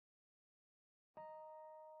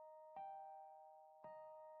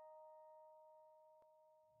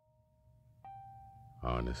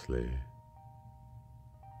Honestly,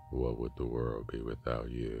 what would the world be without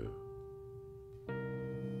you?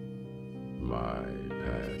 My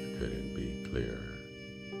path couldn't be clearer.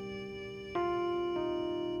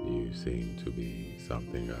 You seem to be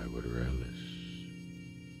something I would relish.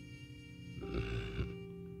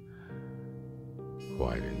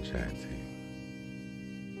 Quite enchanting.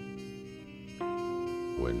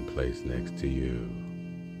 When placed next to you,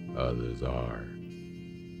 others are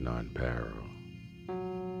non-paro,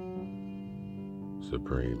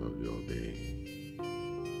 supreme of your being.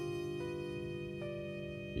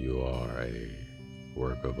 You are a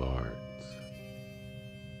work of art.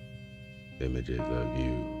 Images of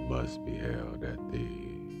you must be held at the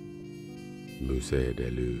Musée du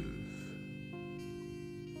Louvre.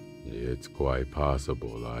 It's quite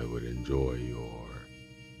possible I would enjoy your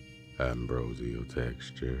ambrosial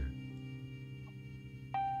texture.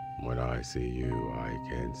 When I see you, I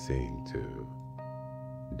can't seem to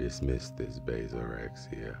dismiss this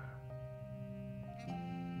basorexia.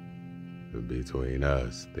 Between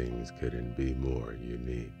us, things couldn't be more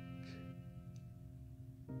unique.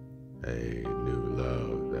 A new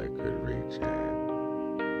love that could reach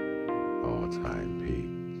an all-time peak.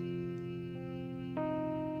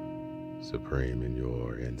 Supreme in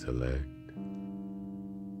your intellect,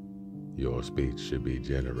 your speech should be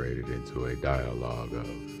generated into a dialogue of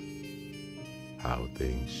how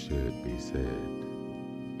things should be said.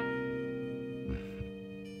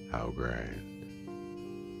 How grand.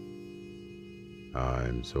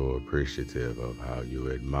 I'm so appreciative of how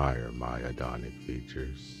you admire my Adonic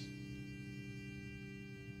features.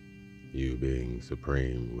 You being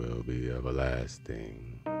supreme will be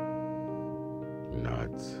everlasting,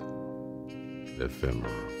 not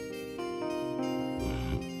ephemeral.